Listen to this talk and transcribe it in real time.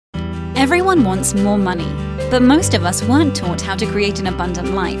Everyone wants more money, but most of us weren't taught how to create an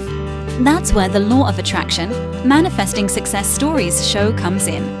abundant life. That's where the law of attraction, manifesting success stories show comes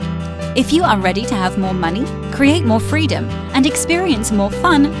in. If you are ready to have more money, create more freedom, and experience more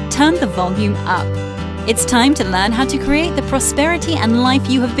fun, turn the volume up. It's time to learn how to create the prosperity and life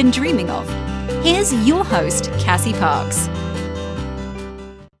you have been dreaming of. Here's your host, Cassie Parks.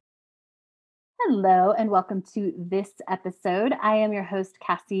 Hello, and welcome to this episode. I am your host,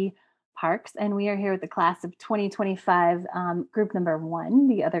 Cassie Parks, and we are here with the class of 2025, group number 1.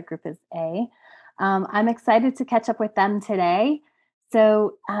 The other group is A. I'm excited to catch up with them today.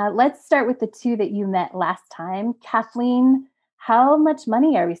 So let's start with the two that you met last time. Kathleen, how much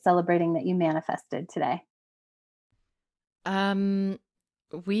money are we celebrating that you manifested today?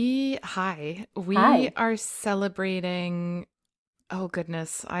 We Hi. are celebrating. Oh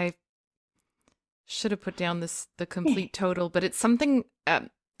goodness, I should have put down the complete total, but it's something.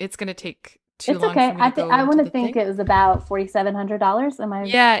 It's going to take too It's long okay. for me to go I want into to the think thing. it was about $4,700. Am I?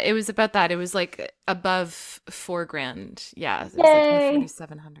 Yeah, it was about that. It was like above $4,000. Yeah, it was like in the Yay!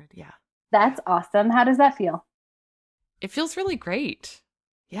 4,700. Yeah, That's awesome. How does that feel? it feels really great.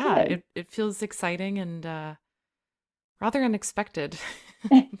 Yeah, Good. it feels exciting and rather unexpected,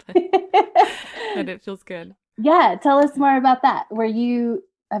 but it feels good. Yeah, tell us more about that.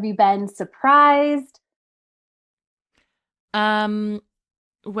 Have you been surprised?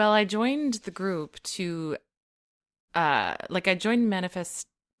 Well, I joined the group to I joined Manifest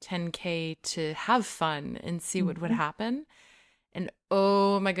 10K to have fun and see what would Mhm. happen. And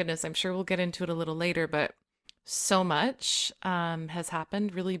oh my goodness, I'm sure we'll get into it a little later, but so much has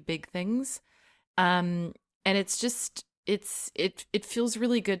happened, really big things. Um and it's just it feels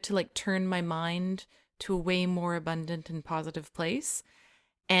really good to like turn my mind to a way more abundant and positive place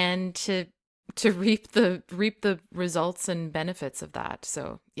and to reap the results and benefits of that.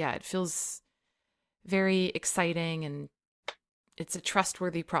 So, yeah, it feels very exciting and it's a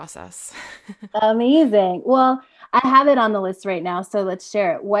trustworthy process. Amazing. Well, I have it on the list right now, so let's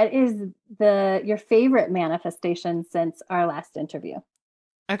share it. What is your favorite manifestation since our last interview?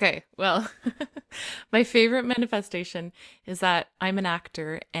 Okay, well, my favorite manifestation is that I'm an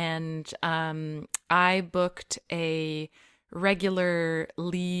actor and I booked a regular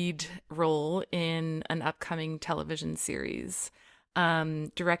lead role in an upcoming television series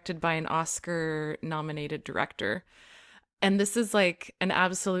directed by an Oscar nominated director. And this is like an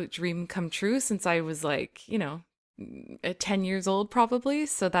absolute dream come true since I was like, 10 years old probably.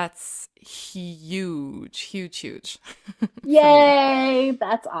 So that's huge, huge, huge for me. Yay,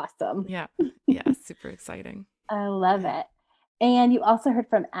 that's awesome. Yeah. Yeah. Super exciting. I love it. And you also heard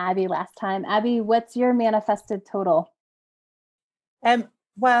from Abby last time. Abby, what's your manifested total? Um,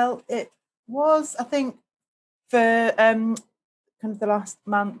 well, it was, I think, for kind of the last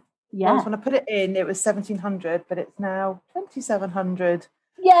month. Yeah. When I put it in, it was 1,700, but it's now 2,700.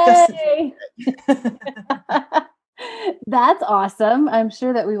 Yay! That's awesome. I'm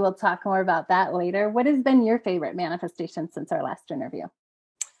sure that we will talk more about that later. What has been your favorite manifestation since our last interview?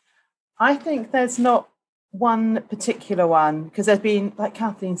 I think there's not one particular one because there's been, like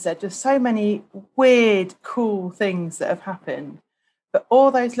Kathleen said, just so many weird, cool things that have happened. But all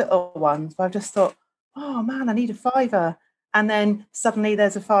those little ones where I've just thought, oh man, I need a fiver. And then suddenly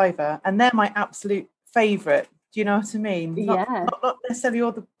there's a fiver. And they're my absolute favourite. Do you know what I mean? Yeah. Not necessarily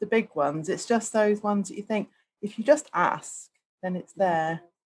all the big ones. It's just those ones that you think, if you just ask, then it's there.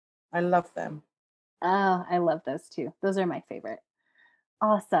 I love them. Oh, I love those too. Those are my favorite.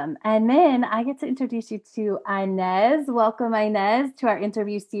 Awesome. And then I get to introduce you to Inez. Welcome, Inez, to our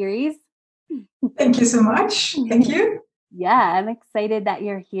interview series. Thank you so much. Thank you. Yeah, I'm excited that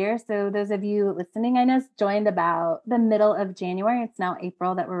you're here. So, those of you listening, Inez joined about the middle of January. It's now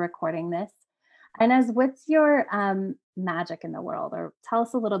April that we're recording this. Inez, what's your magic in the world? Or tell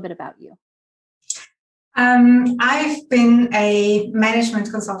us a little bit about you. I've been a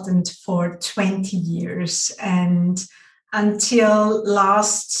management consultant for 20 years, and until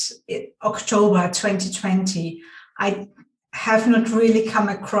last October 2020, I have not really come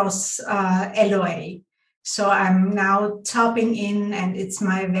across LOA. So I'm now tapping in, and it's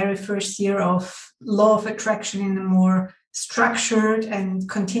my very first year of law of attraction in a more structured and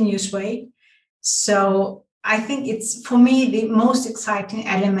continuous way. So I think it's, for me, the most exciting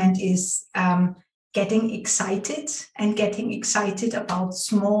element is getting excited about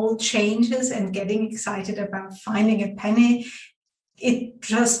small changes and getting excited about finding a penny. It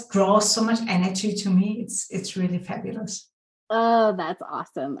just draws so much energy to me. It's really fabulous. Oh, that's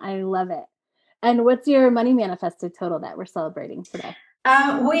awesome. I love it. And what's your money manifested total that we're celebrating today?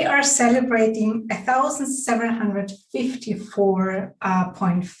 We are celebrating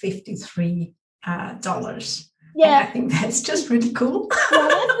 $1,754.53. Yeah. And I think that's just really cool.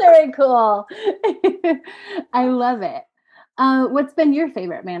 That is very cool. I love it. What's been your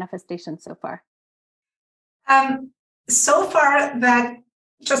favorite manifestation so far? So far, that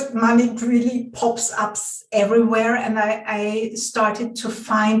just money really pops up everywhere, and I started to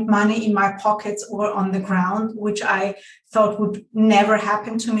find money in my pockets or on the ground, which I thought would never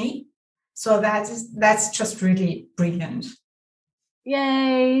happen to me. So that's just really brilliant.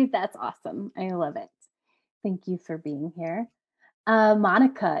 Yay, that's awesome. I love it. Thank you for being here.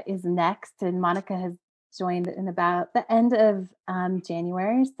 Monica is next, and Monica has joined in about the end of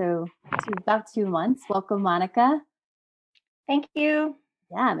January, so about 2 months. Welcome, Monica. Thank you.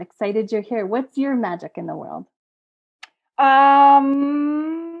 Yeah, I'm excited you're here. What's your magic in the world?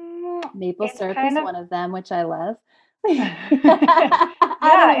 Maple syrup is one of them, which I love. Yeah,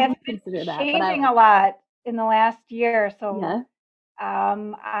 it's been changing a lot in the last year. So yeah.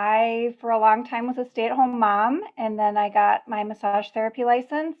 I, for a long time, was a stay-at-home mom, and then I got my massage therapy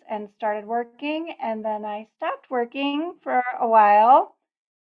license and started working, and then I stopped working for a while.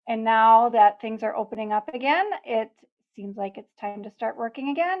 And now that things are opening up again, it seems like it's time to start working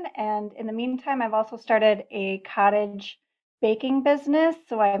again. And in the meantime, I've also started a cottage baking business.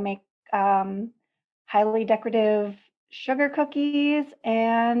 So I make highly decorative sugar cookies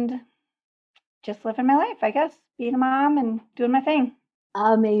and just living my life, I guess, being a mom and doing my thing.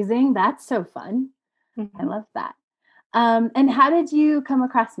 Amazing. That's so fun. I love that. And how did you come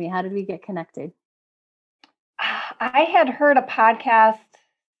across me? How did we get connected? I had heard a podcast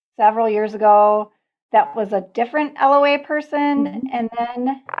several years ago that was a different LOA person, and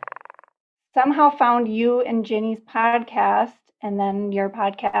then somehow found you and Ginny's podcast and then your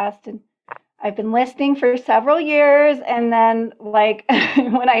podcast, and I've been listening for several years, and then like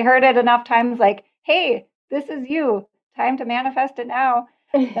when I heard it enough times, like, hey, this is you, time to manifest it now.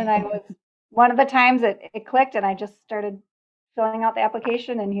 And I was one of the times it clicked, and I just started filling out the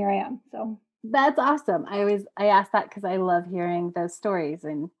application, and here I am. So that's awesome. I ask that because I love hearing those stories,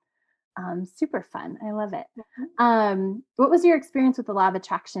 and super fun. I love it. What was your experience with the law of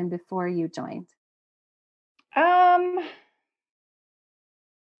attraction before you joined?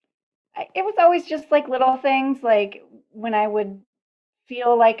 It was always just like little things, like when I would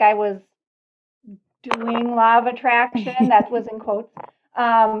feel like I was doing law of attraction, that was in quotes.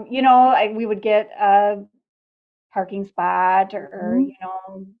 We would get a parking spot or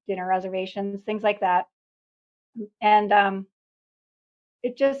dinner reservations, things like that. And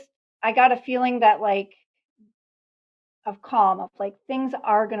I got a feeling that like of calm, of like things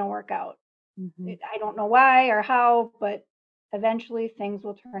are going to work out. I don't know why or how, but eventually things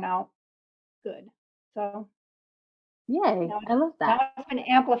will turn out good. So yay, I love that. Now it's been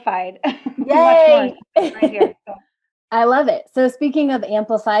amplified. Yay. Much more right here. So. I love it. So speaking of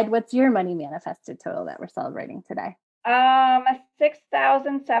amplified, what's your money manifested total that we're celebrating today?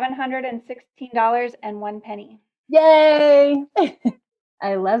 $6,716.01. Yay.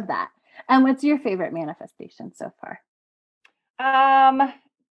 I love that. And what's your favorite manifestation so far?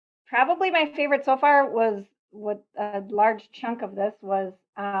 Probably my favorite so far was what a large chunk of this was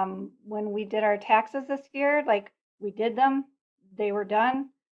when we did our taxes this year. Like we did them, they were done.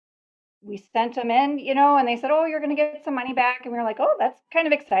 We sent them in, and they said, oh, you're going to get some money back. And we were like, oh, that's kind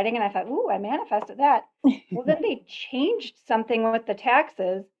of exciting. And I thought, ooh, I manifested that. Well, then they changed something with the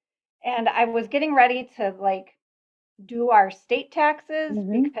taxes. And I was getting ready to like do our state taxes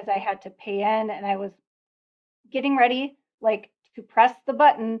because I had to pay in. And I was getting ready like to press the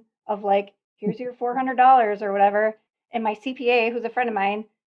button of like, here's your $400 or whatever. And my CPA, who's a friend of mine,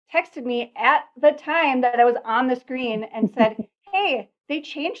 texted me at the time that I was on the screen and said, hey, they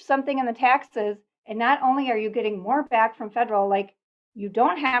changed something in the taxes, and not only are you getting more back from federal, like you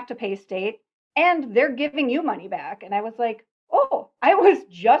don't have to pay state, and they're giving you money back. And I was like, oh, I was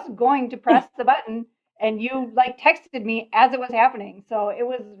just going to press the button, and you like texted me as it was happening. So it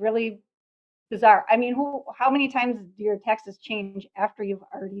was really bizarre. I mean, how many times do your taxes change after you've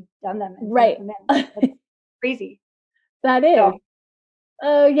already done them? And right. That's crazy. That is. So,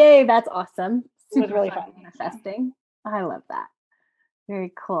 oh, yay. That's awesome. Super it was really fun. Manifesting. I love that.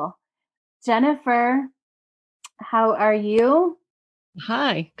 Very cool. Jennifer, how are you?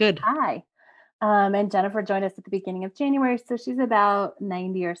 Hi, good. Hi. And Jennifer joined us at the beginning of January, so she's about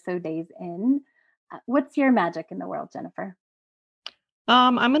 90 or so days in. What's your magic in the world, Jennifer?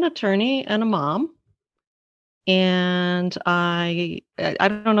 I'm an attorney and a mom. And I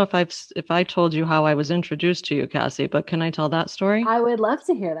don't know if I told you how I was introduced to you, Cassie, but can I tell that story? I would love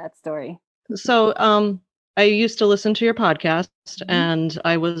to hear that story. So I used to listen to your podcast, and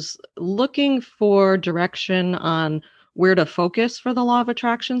I was looking for direction on where to focus for the law of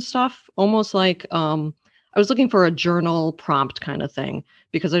attraction stuff, almost like I was looking for a journal prompt kind of thing,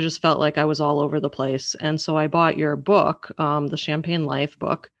 because I just felt like I was all over the place. And so I bought your book, the Champagne Life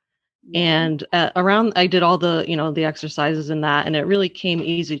book. And around, I did all the, the exercises in that, and it really came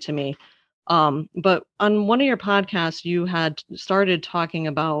easy to me. But on one of your podcasts, you had started talking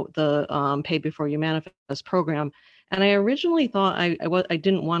about the Pay Before You Manifest program, and I originally thought I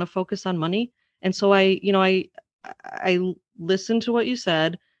didn't want to focus on money, and so I listened to what you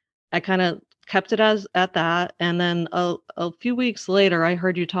said. I kind of kept it as at that, and then a few weeks later, I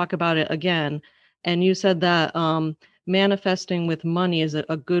heard you talk about it again, and you said that manifesting with money is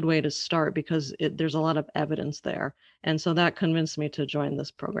a good way to start because there's a lot of evidence there, and so that convinced me to join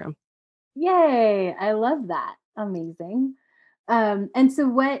this program. Yay, I love that. Amazing. And so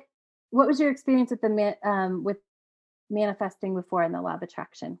what was your experience with with manifesting before in the law of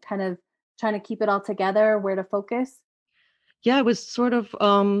attraction? Kind of trying to keep it all together, where to focus? Yeah, I was sort of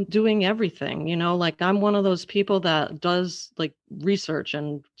doing everything, like I'm one of those people that does like research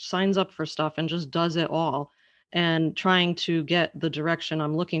and signs up for stuff and just does it all and trying to get the direction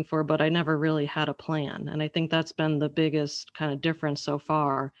I'm looking for, but I never really had a plan. And I think that's been the biggest kind of difference so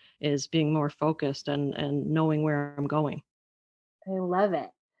far, is being more focused and knowing where I'm going. I love it.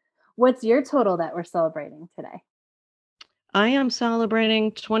 What's your total that we're celebrating today? I am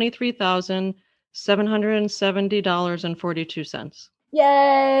celebrating $23,770.42.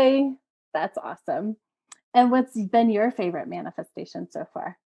 Yay! That's awesome. And what's been your favorite manifestation so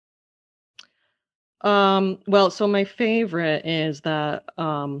far? Well, so my favorite is that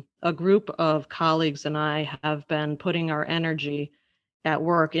a group of colleagues and I have been putting our energy at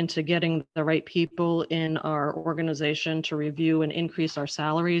work into getting the right people in our organization to review and increase our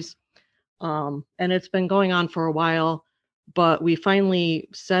salaries. And it's been going on for a while, but we finally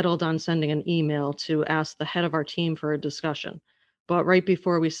settled on sending an email to ask the head of our team for a discussion. But right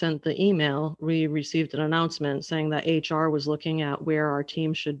before we sent the email, we received an announcement saying that HR was looking at where our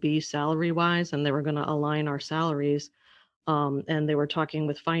team should be salary wise, and they were going to align our salaries. And they were talking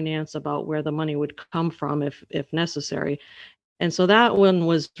with finance about where the money would come from if necessary. And so that one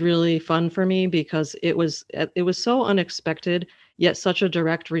was really fun for me because it was so unexpected, yet such a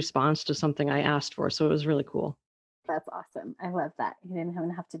direct response to something I asked for. So it was really cool. That's awesome. I love that. You didn't even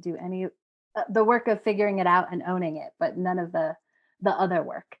have to do any the work of figuring it out and owning it, but none of the other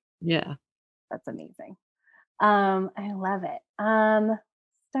work. Yeah. That's amazing. I love it.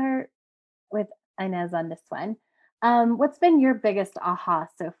 Start with Inez on this one. What's been your biggest aha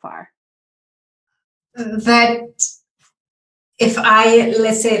so far? That if I,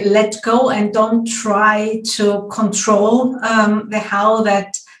 let's say, let go and don't try to control how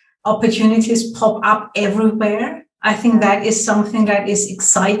that opportunities pop up everywhere, I think that is something that is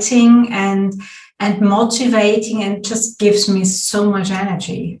exciting and motivating and just gives me so much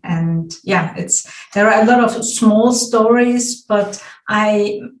energy. And yeah, there are a lot of small stories, but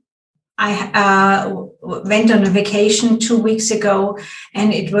I went on a vacation 2 weeks ago,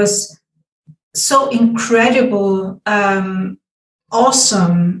 and it was so incredible,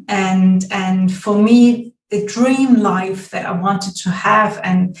 awesome, and for me, the dream life that I wanted to have,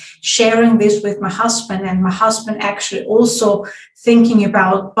 and sharing this with my husband, and my husband actually also thinking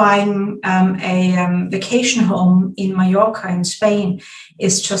about buying a vacation home in Mallorca in Spain,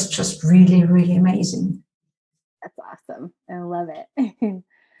 is just really, really amazing. That's awesome. I love it.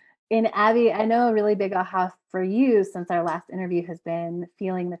 And Abby, I know a really big aha for you since our last interview has been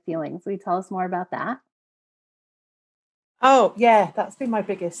feeling the feelings. Will you tell us more about that? Oh, yeah, that's been my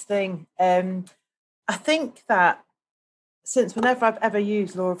biggest thing. I think that since whenever I've ever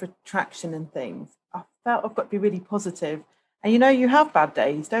used law of attraction and things, I felt I've got to be really positive. And you have bad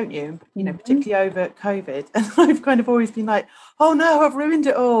days, don't you? Particularly over COVID. And I've kind of always been like, oh no, I've ruined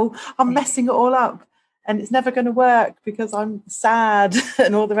it all. I'm messing it all up. And it's never going to work because I'm sad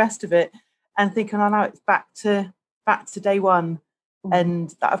and all the rest of it. And thinking, oh no, it's back to day one.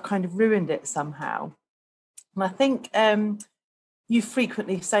 And that I've kind of ruined it somehow. And I think you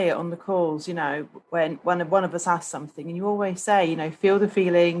frequently say it on the calls, when one of us asks something, and you always say, feel the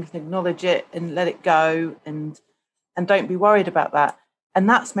feelings, acknowledge it and let it go, and don't be worried about that. And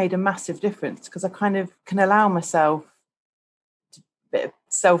that's made a massive difference because I kind of can allow myself a bit of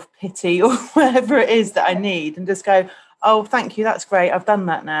self-pity or whatever it is that I need, and just go, oh, thank you, that's great, I've done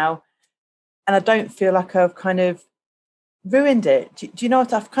that now. And I don't feel like I've kind of ruined it. Do you know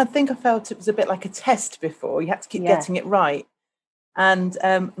what? I think I felt it was a bit like a test before. You had to keep getting it right. And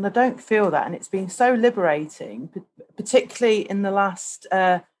I don't feel that. And it's been so liberating, particularly in the last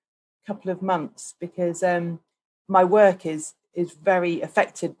couple of months because my work is very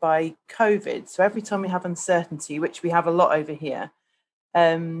affected by COVID. So every time we have uncertainty, which we have a lot over here,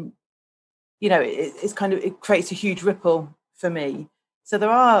 it's kind of, it creates a huge ripple for me. So there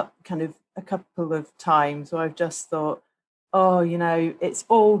are kind of a couple of times where I've just thought, oh, it's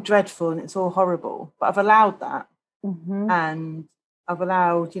all dreadful and it's all horrible, but I've allowed that. And I've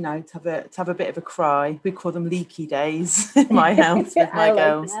allowed, to have a bit of a cry. We call them leaky days in my house with my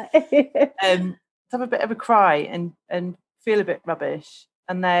girls. To have a bit of a cry and feel a bit rubbish,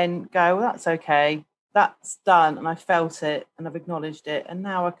 and then go, well, that's okay. That's done, and I felt it, and I've acknowledged it, and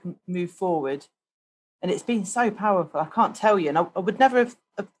now I can move forward. And it's been so powerful. I can't tell you. And I would never have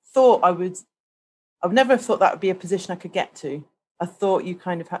thought I would never have thought that would be a position I could get to. I thought you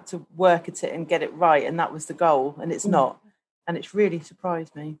kind of had to work at it and get it right, and that was the goal, and it's not. And it's really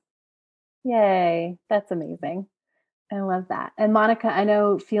surprised me. Yay, that's amazing. I love that. And Monica, I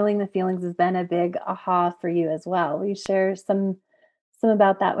know feeling the feelings has been a big aha for you as well. Will you share some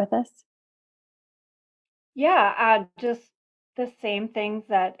about that with us? Yeah, just the same things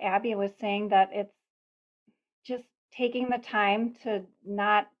that Abby was saying, that it's just taking the time to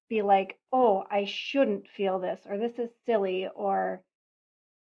not be like, oh, I shouldn't feel this, or this is silly, or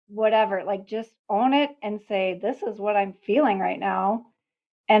whatever. Like, just own it and say, this is what I'm feeling right now.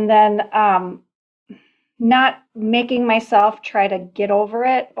 And then not making myself try to get over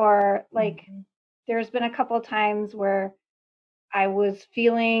it, or like, there's been a couple of times where I was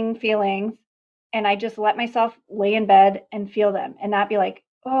feeling feelings and I just let myself lay in bed and feel them and not be like,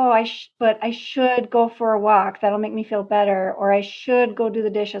 oh, but I should go for a walk. That'll make me feel better. Or I should go do the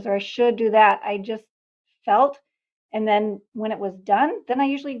dishes, or I should do that. I just felt. And then when it was done, then I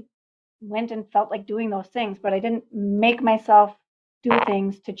usually went and felt like doing those things, but I didn't make myself do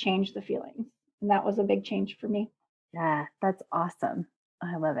things to change the feelings. And that was a big change for me. Yeah, that's awesome.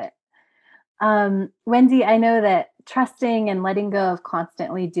 I love it. Wendy, I know that trusting and letting go of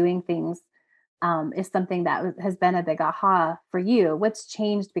constantly doing things is something that has been a big aha for you. What's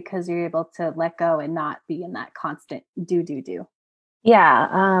changed because you're able to let go and not be in that constant do?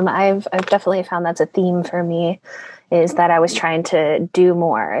 Yeah, I've definitely found that's a theme for me, is that I was trying to do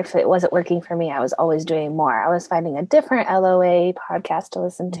more. If it wasn't working for me, I was always doing more. I was finding a different LOA podcast to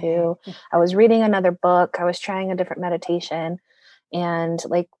listen to. I was reading another book. I was trying a different meditation. And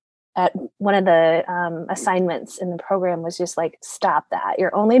like at one of the assignments in the program was just like, stop that.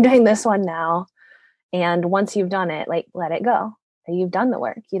 You're only doing this one now. And once you've done it, like, let it go. You've done the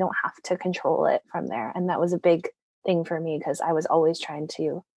work. You don't have to control it from there. And that was a big thing for me because I was always trying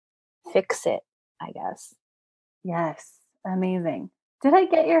to fix it, I guess. Yes. Amazing. Did I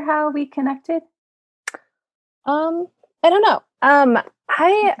get your how we connected? I don't know. I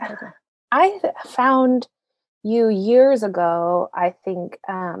found you years ago, I think,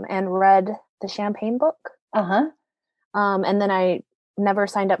 and read the Champagne book. And then I never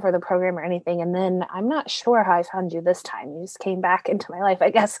signed up for the program or anything. And then I'm not sure how I found you this time. You just came back into my life, I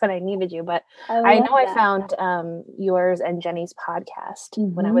guess, when I needed you. But I know I found yours and Jenny's podcast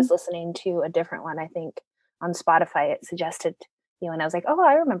when I was listening to a different one. I think on Spotify, it suggested you. And I was like, oh,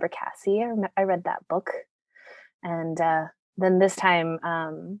 I remember Cassie. I read that book. And then this time,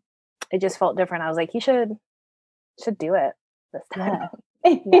 it just felt different. I was like, you should do it this time.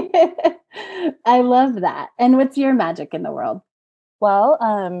 Yeah. I love that. And what's your magic in the world? Well,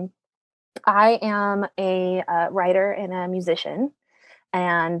 I am a writer and a musician.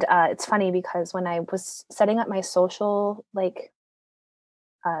 And it's funny because when I was setting up my social, like,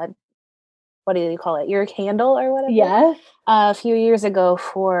 what do you call it? Your handle or whatever? Yeah. A few years ago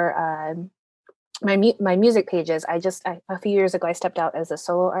for my music pages, a few years ago, I stepped out as a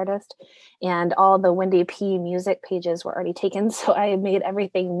solo artist, and all the Wendy P music pages were already taken. So I made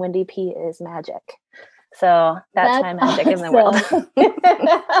everything Wendy P is magic. So that's my magic awesome. In the world.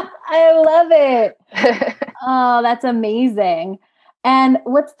 I love it. Oh, that's amazing. And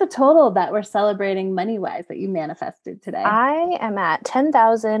what's the total that we're celebrating money-wise that you manifested today? I am at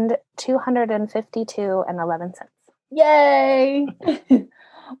 $10,252.11. Yay.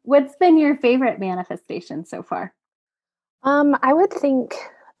 What's been your favorite manifestation so far? I would think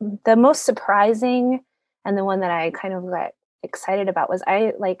the most surprising and the one that I kind of got excited about was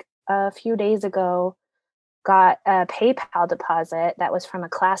I, like, a few days ago, got a PayPal deposit that was from a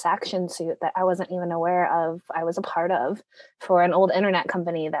class action suit that I wasn't even aware of I was a part of, for an old internet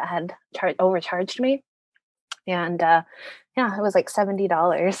company that had overcharged me. And it was like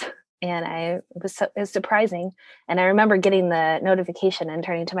 $70. And it was surprising. And I remember getting the notification and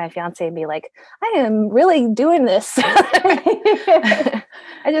turning to my fiance and be like, I am really doing this. I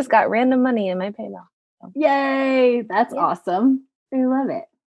just got random money in my PayPal. Yay. That's awesome. I love it.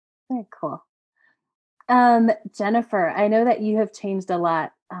 Very cool. Jennifer, I know that you have changed a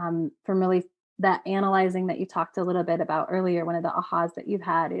lot from really that analyzing that you talked a little bit about earlier. One of the ahas that you've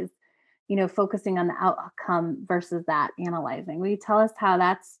had is, focusing on the outcome versus that analyzing. Will you tell us how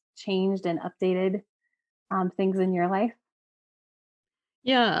that's changed and updated things in your life?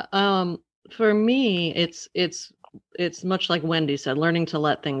 Yeah. For me, it's much like Wendy said, learning to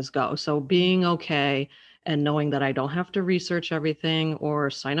let things go. So being okay and knowing that I don't have to research everything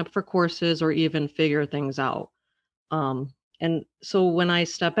or sign up for courses or even figure things out. And so when I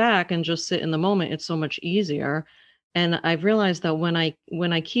step back and just sit in the moment, it's so much easier. And I've realized that when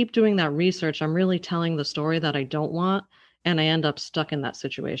I keep doing that research, I'm really telling the story that I don't want, and I end up stuck in that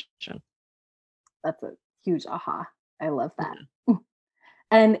situation. That's a huge aha. I love that.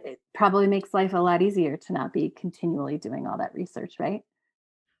 And it probably makes life a lot easier to not be continually doing all that research, right?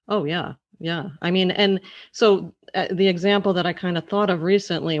 Oh, yeah. Yeah. I mean, and so the example that I kind of thought of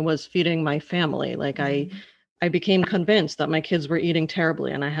recently was feeding my family. Like I became convinced that my kids were eating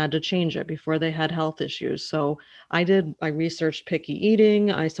terribly and I had to change it before they had health issues. So I researched picky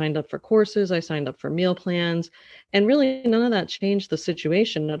eating. I signed up for courses. I signed up for meal plans, and really none of that changed the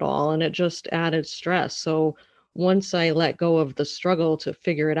situation at all. And it just added stress. So once I let go of the struggle to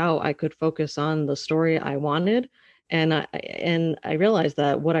figure it out, I could focus on the story I wanted. And I realized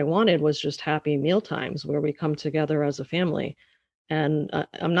that what I wanted was just happy meal times where we come together as a family. And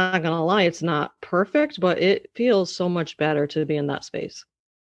I'm not going to lie, it's not perfect, but it feels so much better to be in that space.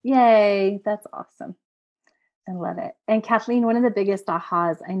 Yay. That's awesome. I love it. And Kathleen, one of the biggest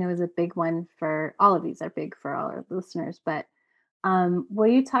ahas I know is a big one for all of these are big for all our listeners, but will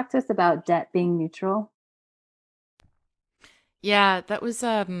you talk to us about debt being neutral? Yeah, that was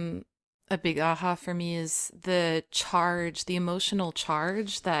a big aha for me, is the emotional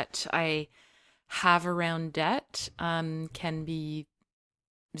charge that I have around debt can be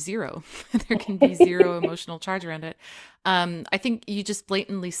zero. There can be zero emotional charge around it. I think you just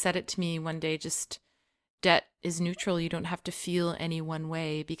blatantly said it to me one day, just debt is neutral. You don't have to feel any one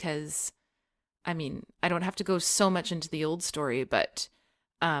way, because I mean, I don't have to go so much into the old story, but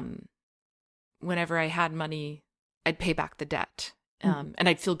whenever I had money, I'd pay back the debt, and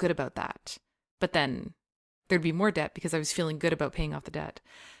I'd feel good about that. But then there'd be more debt because I was feeling good about paying off the debt.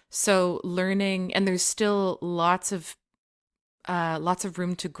 So learning, and there's still lots of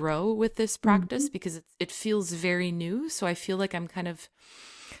room to grow with this practice, because it feels very new. So I feel like I'm kind of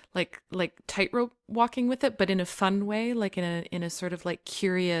like tightrope walking with it, but in a fun way, like in a sort of like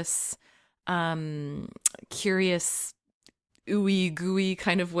curious ooey gooey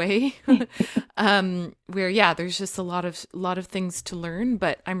kind of way, where there's just a lot of things to learn.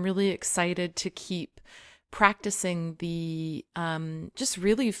 But I'm really excited to keep practicing the just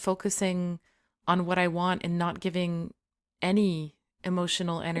really focusing on what I want and not giving any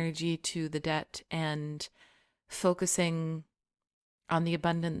emotional energy to the debt, and focusing on the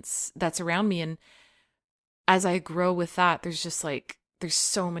abundance that's around me. And as I grow with that, there's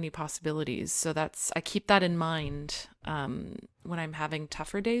so many possibilities. So I keep that in mind when I'm having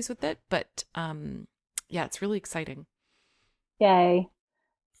tougher days with it. But it's really exciting. Yay.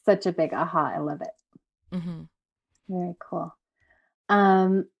 Such a big aha. I love it. Mm-hmm. Very cool.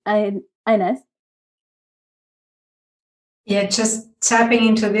 Inez? Yeah, just tapping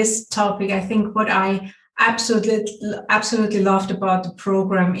into this topic, I think what I absolutely loved about the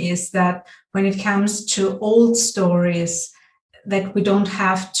program is that when it comes to old stories, that we don't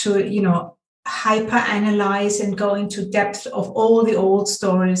have to, hyper analyze and go into depth of all the old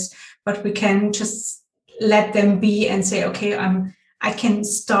stories, but we can just let them be and say, okay, I can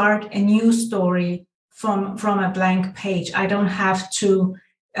start a new story from a blank page. I don't have to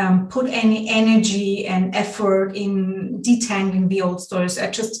put any energy and effort in detangling the old stories. I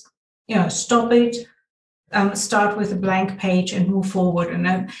just, stop it, start with a blank page and move forward.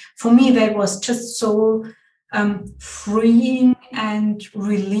 And for me, that was just so freeing and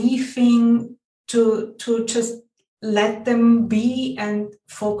relieving to just let them be and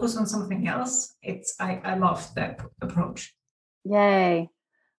focus on something else. I love that approach. Yay.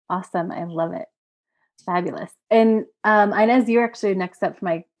 Awesome. I love it. Fabulous. And Inez, you're actually next up for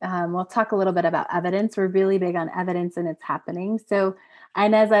my, we'll talk a little bit about evidence. We're really big on evidence and it's happening. So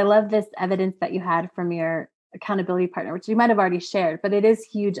Inez, I love this evidence that you had from your accountability partner, which you might have already shared, but it is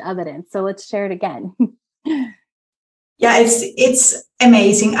huge evidence. So let's share it again. Yeah, it's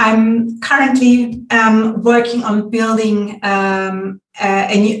amazing. I'm currently working on building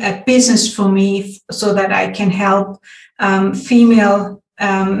a business for me so that I can help female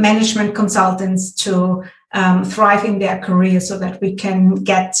management consultants to thrive in their career, so that we can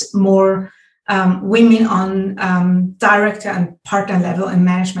get more women on director and partner level and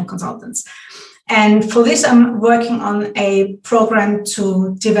management consultants. And for this, I'm working on a program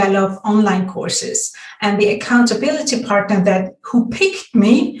to develop online courses. And the accountability partner who picked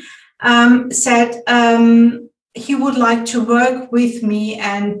me said he would like to work with me.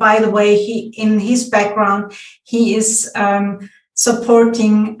 And by the way, in his background, he is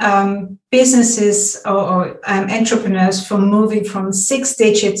supporting businesses or entrepreneurs from moving from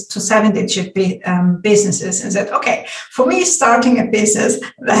 6-digit to 7-digit businesses, and said, okay, for me, starting a business,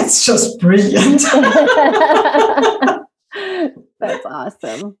 that's just brilliant. That's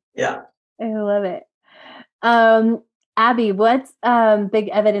awesome. Yeah. I love it. Abby, what's big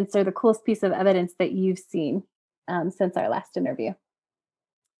evidence or the coolest piece of evidence that you've seen since our last interview?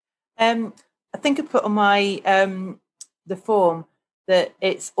 I think I put on my the form that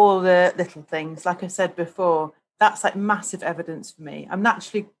it's all the little things. Like I said before, that's like massive evidence for me. I'm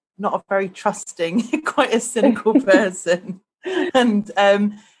naturally not a very trusting, quite a cynical person, and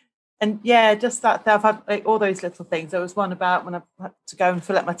yeah, just that I've had like all those little things. There was one about when I had to go and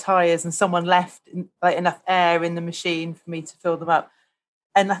fill up my tires, and someone left like enough air in the machine for me to fill them up,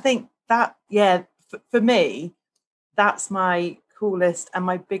 and I think that for me, that's my coolest and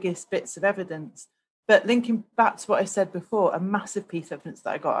my biggest bits of evidence. But linking back to what I said before, a massive piece of evidence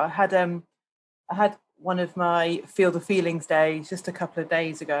that I got. I had one of my Feel the Feelings days just a couple of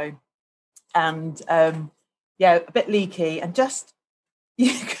days ago, and a bit leaky, and just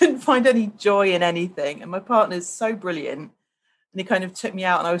you couldn't find any joy in anything. And my partner's so brilliant, and he kind of took me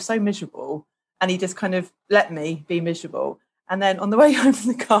out, and I was so miserable, and he just kind of let me be miserable. And then on the way home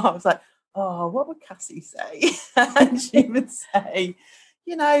from the car, I was like, oh, what would Cassie say? And she would say,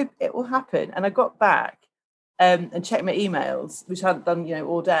 it will happen. And I got back and checked my emails, which I hadn't done,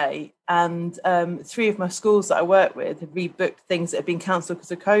 all day. And 3 of my schools that I work with had rebooked things that had been cancelled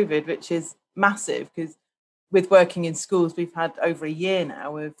because of COVID, which is massive because with working in schools, we've had over a year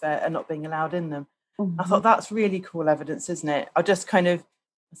now of not being allowed in them. Mm-hmm. I thought that's really cool evidence, isn't it? I just kind of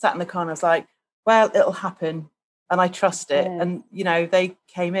sat in the car and I was like, well, it'll happen. And I trust it. Yeah. And, they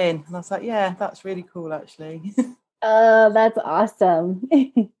came in and I was like, yeah, that's really cool, actually. Oh, that's awesome.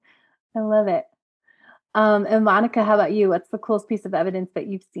 I love it. And Monica, how about you? What's the coolest piece of evidence that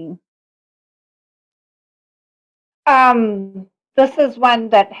you've seen? This is one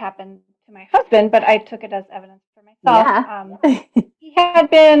that happened to my husband, but I took it as evidence for myself. Yeah. He had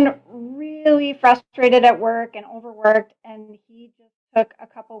been really frustrated at work and overworked, and he just took a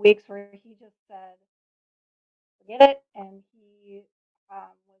couple weeks where he just said, forget it. And he was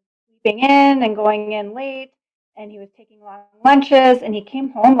sleeping in and going in late, and he was taking long lunches, and he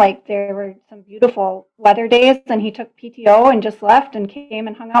came home like there were some beautiful weather days, and he took PTO and just left and came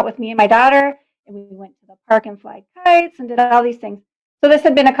and hung out with me and my daughter, and we went to the park and fly kites and did all these things. So this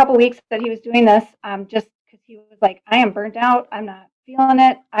had been a couple weeks that he was doing this, just because he was like, I am burnt out, I'm not feeling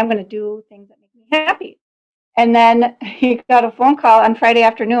it, I'm going to do things that make me happy. And then he got a phone call on Friday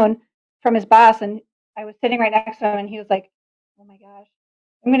afternoon from his boss, and I was sitting right next to him, and he was like, oh my gosh,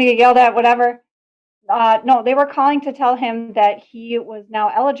 I'm going to get yelled at, whatever. No, they were calling to tell him that he was now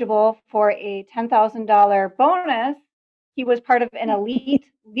eligible for a $10,000 bonus. He was part of an elite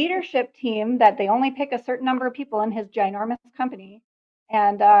leadership team that they only pick a certain number of people in his ginormous company.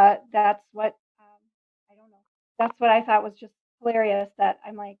 And that's what, I don't know, that's what I thought was just hilarious, that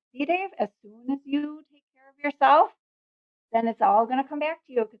I'm like, see, Dave, as soon as you take care of yourself, then it's all going to come back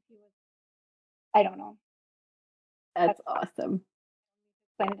to you, because he was, I don't know. That's awesome.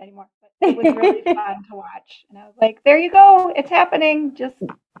 I don't explain it anymore, but it was really fun to watch. And I was like, there you go. It's happening. Just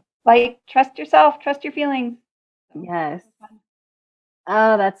like, trust yourself, trust your feelings. So, yes.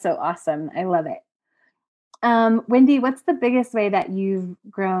 Oh, that's so awesome. I love it. Wendy, what's the biggest way that you've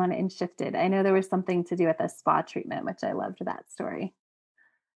grown and shifted? I know there was something to do with a spa treatment, which I loved that story.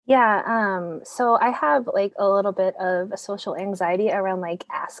 Yeah, so I have like a little bit of a social anxiety around like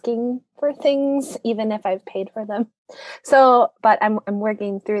asking for things, even if I've paid for them. So, but I'm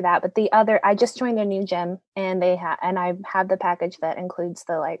working through that. But I just joined a new gym, and I have the package that includes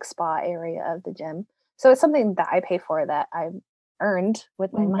the like spa area of the gym. So it's something that I pay for that I've earned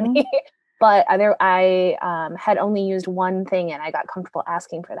with my money. But I had only used one thing, and I got comfortable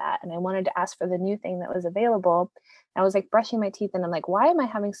asking for that. And I wanted to ask for the new thing that was available. I was like brushing my teeth, and I'm like, why am I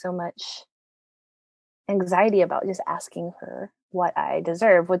having so much anxiety about just asking for what I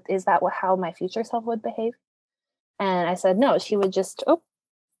deserve? Is that how my future self would behave? And I said, no, she would just,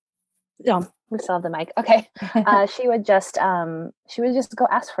 we still have the mic. Okay. She would just go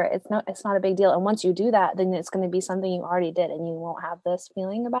ask for it. It's not a big deal. And once you do that, then it's going to be something you already did, and you won't have this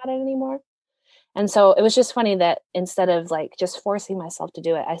feeling about it anymore. And so it was just funny that instead of like just forcing myself to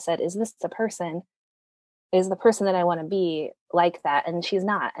do it, I said, is this the person? Is the person that I want to be like that? And she's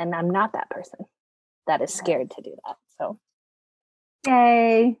not. And I'm not that person that is scared to do that. So,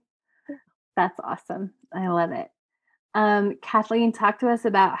 yay. That's awesome. I love it. Kathleen, talk to us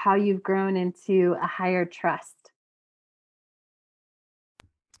about how you've grown into a higher trust.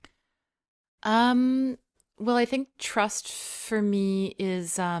 Well, I think trust for me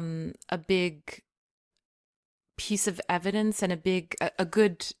is a big piece of evidence and a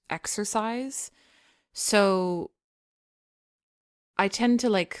good exercise. So I tend to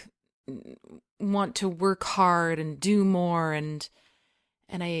like want to work hard and do more and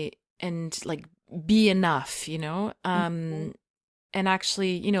like be enough, and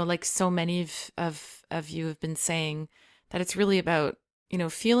actually, like so many of you have been saying, that it's really about,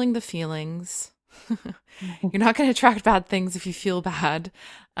 feeling the feelings. You're not going to attract bad things if you feel bad.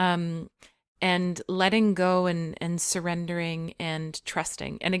 And letting go and surrendering and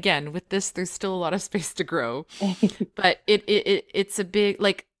trusting. And again, with this, there's still a lot of space to grow, but it's a big,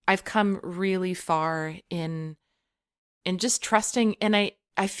 like, I've come really far in just trusting. And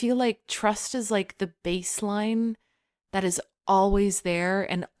I feel like trust is like the baseline that is always there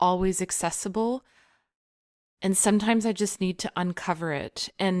and always accessible. And sometimes I just need to uncover it.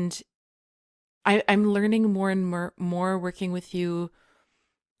 And I'm learning more and more working with you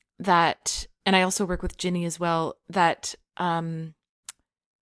that, and I also work with Ginny as well, that I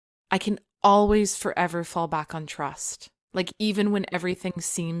can always forever fall back on trust. Like even when everything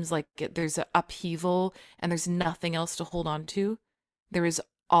seems like there's an upheaval and there's nothing else to hold on to, there is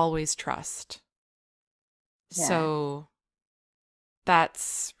always trust. Yeah. So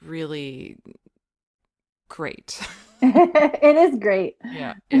that's really great. It is great.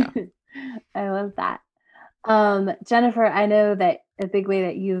 Yeah. I love that. Jennifer, I know that a big way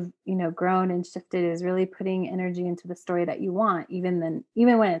that you've, grown and shifted is really putting energy into the story that you want, even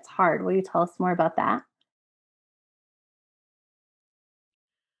when it's hard. Will you tell us more about that?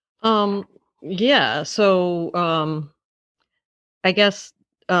 Yeah. So, I guess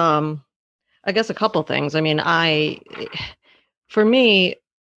a couple things. I mean, for me,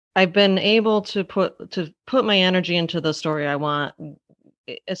 I've been able to put my energy into the story I want,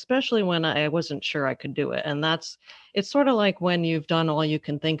 especially when I wasn't sure I could do it. And it's sort of like when you've done all you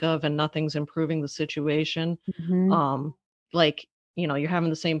can think of and nothing's improving the situation. Mm-hmm. Like, you're having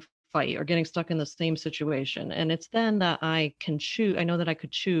the same fight or getting stuck in the same situation. And it's then that I know that I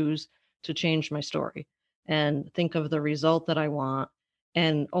could choose to change my story and think of the result that I want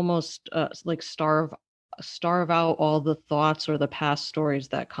and almost like starve out all the thoughts or the past stories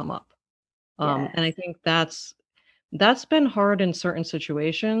that come up. Yes. And I think that's been hard in certain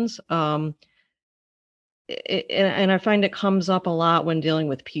situations. And I find it comes up a lot when dealing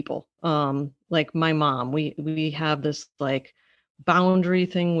with people. Like my mom, we have this like boundary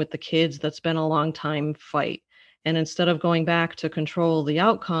thing with the kids that's been a long time fight. And instead of going back to control the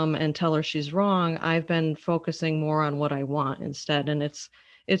outcome and tell her she's wrong, I've been focusing more on what I want instead. And it's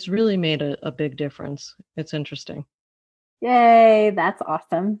really made a big difference. It's interesting. Yay, that's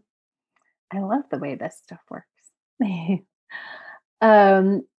awesome. I love the way this stuff works.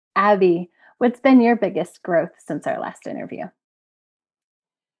 Abby, what's been your biggest growth since our last interview?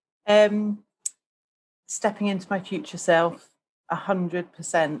 Stepping into my future self,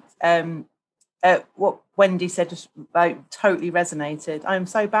 100%. What Wendy said just like totally resonated. I'm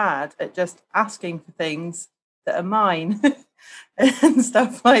so bad at just asking for things that are mine and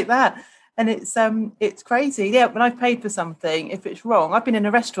stuff like that. And it's crazy. Yeah, when I've paid for something, if it's wrong, I've been in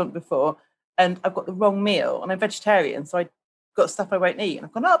a restaurant before and I've got the wrong meal and I'm vegetarian, so I got stuff I won't eat. And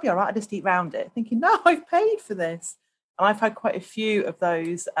I've gone, oh, I'll be all right, I just eat round it, thinking, no, I've paid for this. And I've had quite a few of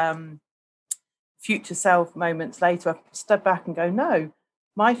those future self moments later. I step back and go, no,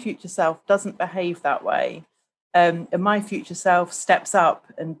 my future self doesn't behave that way. And my future self steps up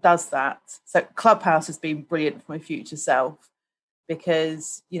and does that. So Clubhouse has been brilliant for my future self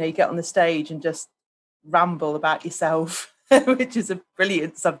because, you get on the stage and just ramble about yourself, which is a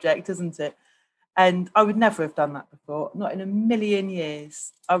brilliant subject, isn't it? And I would never have done that before, not in a million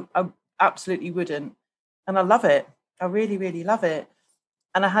years. I absolutely wouldn't. And I love it. I really, really love it.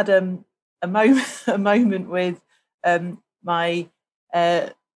 And I had a moment with my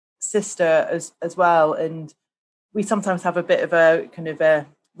sister as well. And we sometimes have a bit of a kind of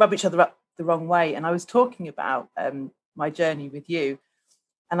rub each other up the wrong way. And I was talking about my journey with you.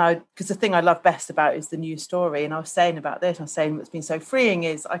 And because the thing I love best about it is the new story. And I was saying about this, I was saying what's been so freeing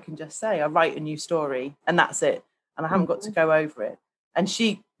is I can just say I write a new story and that's it. And I haven't got to go over it. And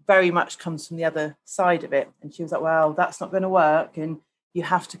she very much comes from the other side of it. And she was like, well, that's not going to work. And you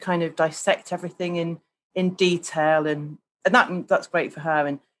have to kind of dissect everything in detail, and that's great for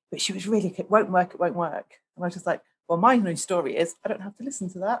her. But she was really, it won't work. And I was just like, well, my new story is I don't have to listen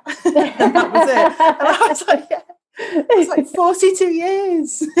to that. And that was it. And I was like, yeah. It's like 42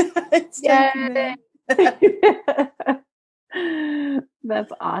 years.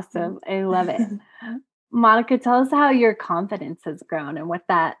 That's awesome. I love it. Monica, tell us how your confidence has grown and what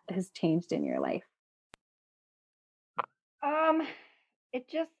that has changed in your life. It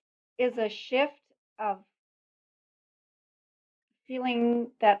just is a shift of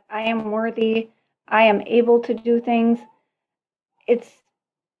feeling that I am worthy, I am able to do things. That's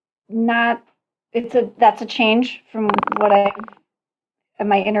a change from what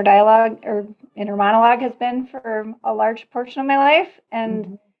my inner dialogue or inner monologue has been for a large portion of my life.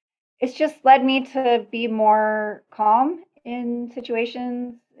 And it's just led me to be more calm in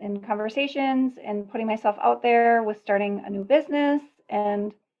situations, in conversations, and putting myself out there with starting a new business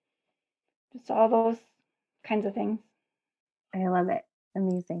and just all those kinds of things. I love it.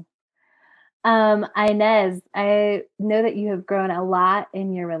 Amazing. Inez, I know that you have grown a lot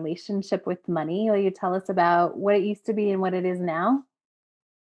in your relationship with money. Will you tell us about what it used to be and what it is now?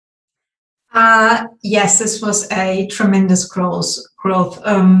 Yes, this was a tremendous growth.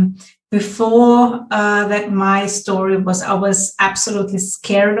 Before that, my story was I was absolutely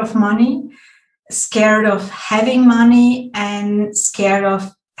scared of money, scared of having money, and scared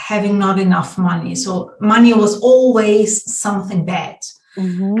of having not enough money. So money was always something bad.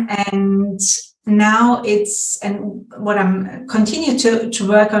 And now and what I'm continue to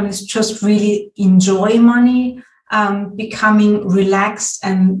work on is just really enjoy money, becoming relaxed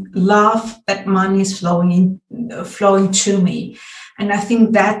and love that money is flowing to me. And I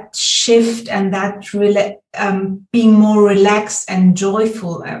think that shift and that really being more relaxed and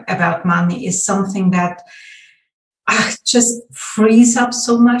joyful about money is something that just frees up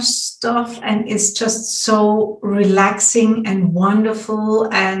so much stuff, and it's just so relaxing and wonderful,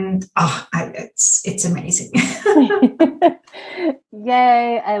 and it's amazing.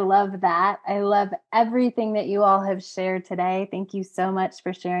 Yay, I love that. I love everything that you all have shared today. Thank you so much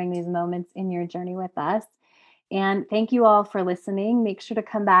for sharing these moments in your journey with us. And thank you all for listening. Make sure to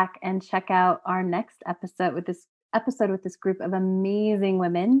come back and check out our next episode with this group of amazing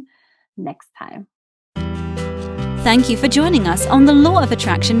women next time. Thank you for joining us on the Law of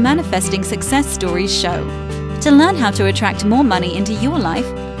Attraction Manifesting Success Stories show. To learn how to attract more money into your life,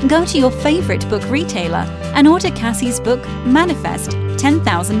 go to your favorite book retailer and order Cassie's book, Manifest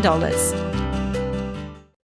 $10,000.